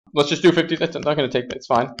let's just do 50. That's not going to take that. It's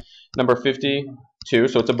fine. Number 52,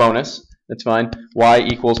 so it's a bonus. That's fine. Y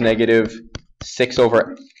equals negative 6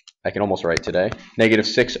 over, I can almost write today, negative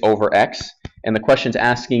 6 over x. And the question's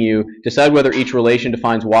asking you, decide whether each relation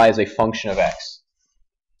defines y as a function of x.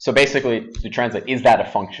 So basically, to translate, is that a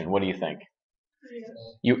function? What do you think?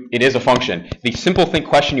 It is a function. The simple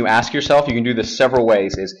question you ask yourself, you can do this several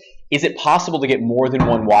ways, is it possible to get more than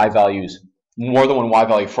one y value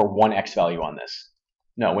for one x value on this?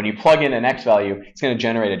 No, when you plug in an x value, it's going to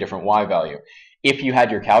generate a different y value. If you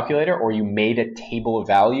had your calculator or you made a table of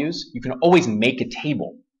values, you can always make a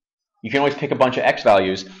table. You can always pick a bunch of x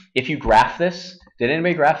values. If you graph this, did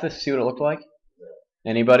anybody graph this to see what it looked like?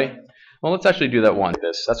 Anybody? Well, let's actually do that one.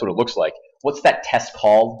 That's what it looks like. What's that test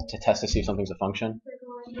called to test to see if something's a function?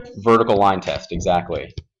 Vertical line test,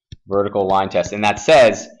 exactly. Vertical line test. And that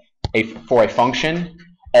says for a function,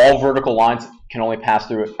 all vertical lines can only pass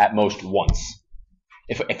through it at most once.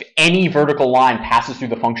 If any vertical line passes through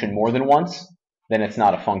the function more than once, then it's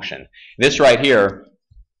not a function. This right here,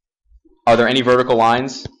 are there any vertical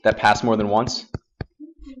lines that pass more than once?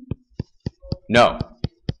 No.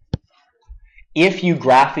 If you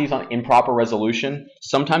graph these on improper resolution,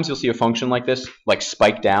 sometimes you'll see a function like this, like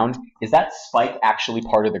spike down. Is that spike actually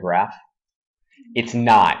part of the graph? It's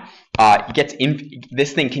not. It gets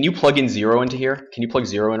this thing. Can you plug in 0 into here? Can you plug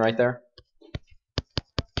 0 in right there?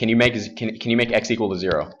 Can you make x equal to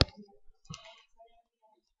 0?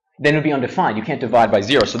 Then it would be undefined. You can't divide by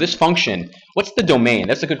 0. So this function, what's the domain?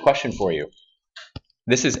 That's a good question for you.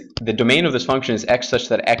 The domain of this function is x such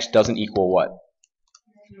that x doesn't equal what?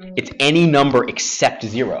 It's any number except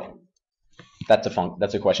 0. That's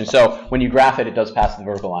a question. So when you graph it, it does pass the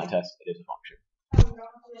vertical line test. It is a function.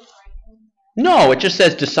 No, it just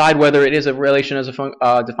says decide whether it is a relation as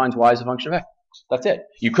defines y as a function of x. That's it.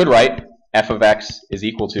 You could write f of x is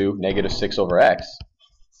equal to negative 6 over x.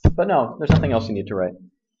 But no, there's nothing else you need to write.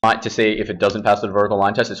 To say if it doesn't pass the vertical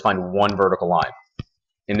line test, is find one vertical line.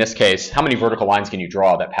 In this case, how many vertical lines can you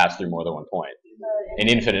draw that pass through more than one point? An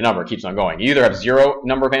infinite number keeps on going. You either have 0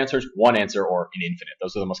 number of answers, 1 answer, or an infinite.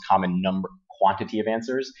 Those are the most common quantity of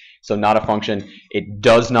answers. So not a function. It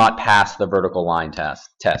does not pass the vertical line test.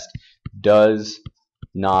 Does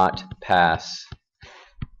not pass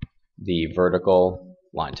the vertical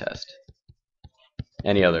line test.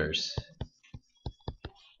 Any others?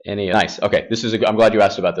 Nice. Okay, I'm glad you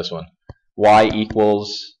asked about this one. Y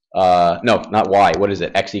equals no, not y. What is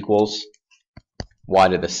it? X equals y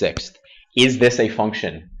to the 6th. Is this a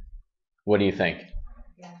function? What do you think?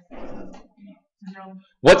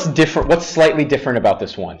 What's different? What's slightly different about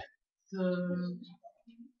this one?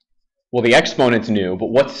 Well, the exponent's new, but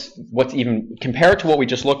what's even compared to what we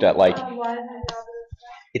just looked at? Like,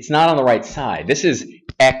 it's not on the right side. This is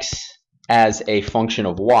x as a function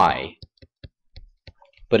of y.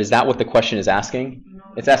 But is that what the question is asking?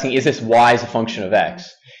 It's asking, is this y as a function of x?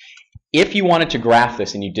 If you wanted to graph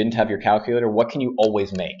this and you didn't have your calculator, what can you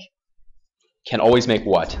always make? Can always make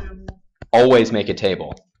what? Always make a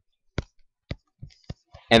table.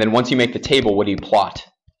 And then once you make the table, what do you plot?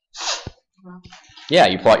 Yeah,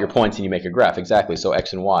 you plot your points and you make a graph. Exactly. So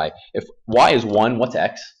x and y. If y is 1, what's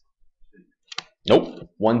x? Nope.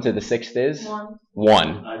 1 to the 6th is?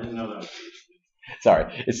 1. I didn't know that.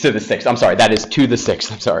 Sorry, it's to the 6th. I'm sorry, that is to the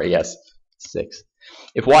 6th. I'm sorry, yes. 6.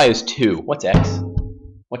 If y is 2, what's x?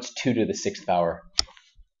 What's 2 to the 6th power?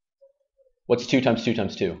 What's 2 times 2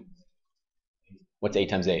 times 2? What's 8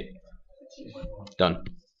 times 8? Done.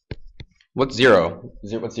 What's 0?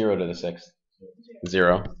 What's 0 to the 6th?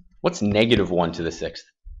 0. What's negative 1 to the 6th?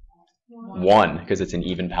 1, because it's an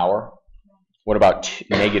even power. What about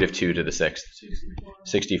negative 2 to the 6th?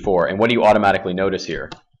 64. And what do you automatically notice here?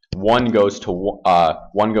 1 goes to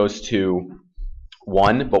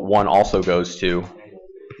 1, but 1 also goes to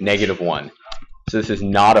negative 1. So this is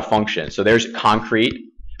not a function. So there's concrete,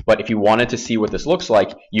 but if you wanted to see what this looks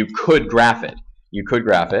like, you could graph it. You could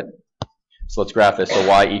graph it. So let's graph this. So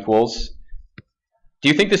y equals. Do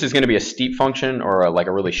you think this is going to be a steep function or like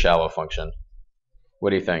a really shallow function? What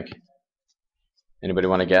do you think? Anybody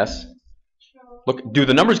want to guess? Look, do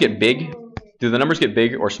the numbers get big? Do the numbers get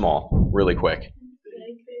big or small really quick?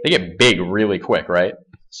 They get big really quick, right?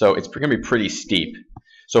 So it's going to be pretty steep.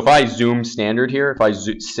 So if I zoom standard here, if I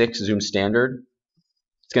 6 zoom standard,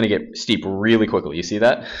 it's going to get steep really quickly. You see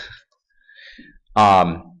that?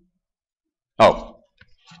 Oh,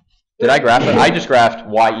 did I graph it? I just graphed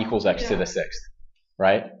y equals x to the 6th,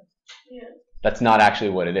 right? Yeah. That's not actually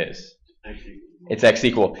what it is. It's x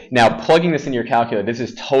equal. Now, plugging this into your calculator, this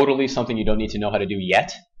is totally something you don't need to know how to do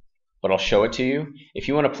yet, but I'll show it to you. If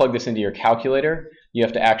you want to plug this into your calculator, you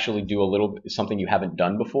have to actually do something you haven't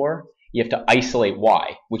done before. you have to isolate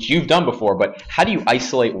y, which you've done before, but how do you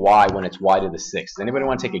isolate y when it's y to the 6th? Does anybody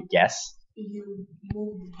want to take a guess? You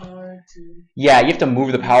move the power to... Yeah, you have to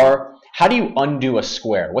move the power. How do you undo a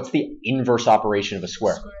square? What's the inverse operation of a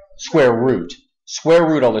square? Square root. Square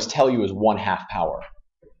root, I'll just tell you, is 1/2 power.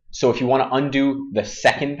 So if you want to undo the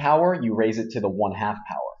 2nd power, you raise it to the 1/2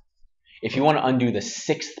 power. If you want to undo the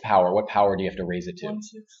 6th power, what power do you have to raise it to?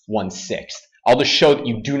 1/6. I'll just show that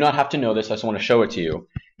you do not have to know this. I just want to show it to you.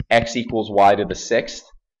 X equals y to the 6th.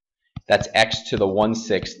 That's x to the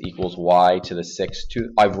 1/6 equals y to the 6th.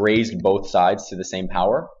 I've raised both sides to the same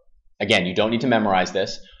power. Again, you don't need to memorize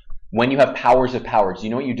this. When you have powers of powers, do you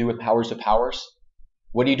know what you do with powers of powers?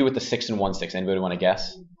 What do you do with the 6 and 1/6? Anybody want to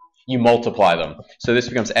guess? You multiply them. So this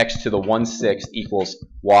becomes x to the 1/6 equals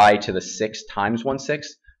y to the 6 times 1/6.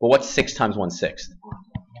 Well, what's 6 times 1/6?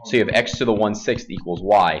 So you have x to the 1/6 equals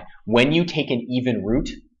y. When you take an even root,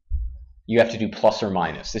 you have to do plus or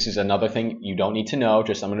minus. This is another thing you don't need to know.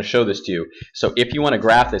 Just I'm going to show this to you. So if you want to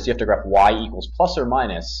graph this, you have to graph y equals plus or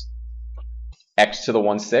minus x to the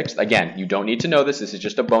 1/6. Again, you don't need to know this. This is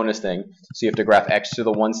just a bonus thing. So you have to graph x to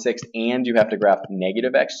the 1/6 and you have to graph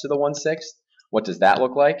negative x to the 1/6. What does that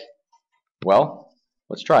look like? Well,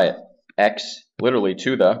 let's try it. X literally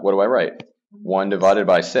to the, what do I write? 1 divided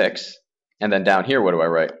by 6. And then down here, what do I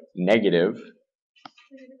write? Negative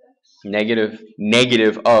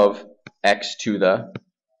of x to the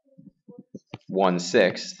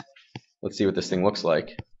 1/6. Let's see what this thing looks like.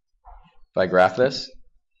 If I graph this.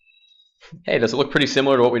 Hey, does it look pretty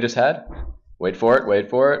similar to what we just had? Wait for it, wait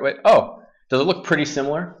for it, wait. Oh, does it look pretty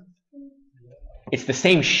similar? It's the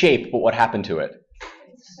same shape, but what happened to it?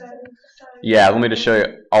 Yeah, let me just show you.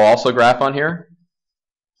 I'll also graph on here.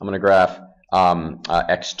 I'm going to graph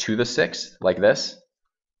x to the 6th, like this.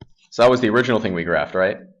 So that was the original thing we graphed,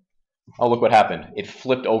 right? Oh, look what happened. It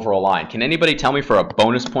flipped over a line. Can anybody tell me for a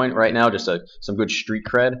bonus point right now, just some good street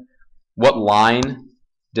cred, what line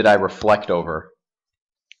did I reflect over?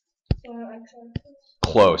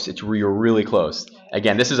 Close. You're really close.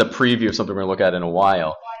 Again, this is a preview of something we're going to look at in a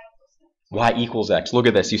while. Y equals x. Look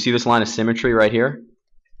at this. You see this line of symmetry right here?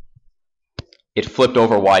 It flipped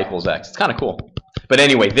over y equals x. It's kind of cool. But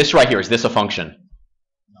anyway, this right here, is this a function?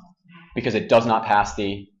 Because it does not pass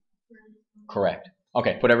the correct.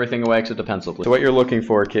 Okay, put everything away except the pencil, please. So what you're looking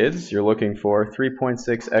for, kids, you're looking for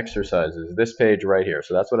 3.6 exercises. This page right here.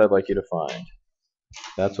 So that's what I'd like you to find.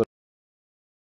 That's what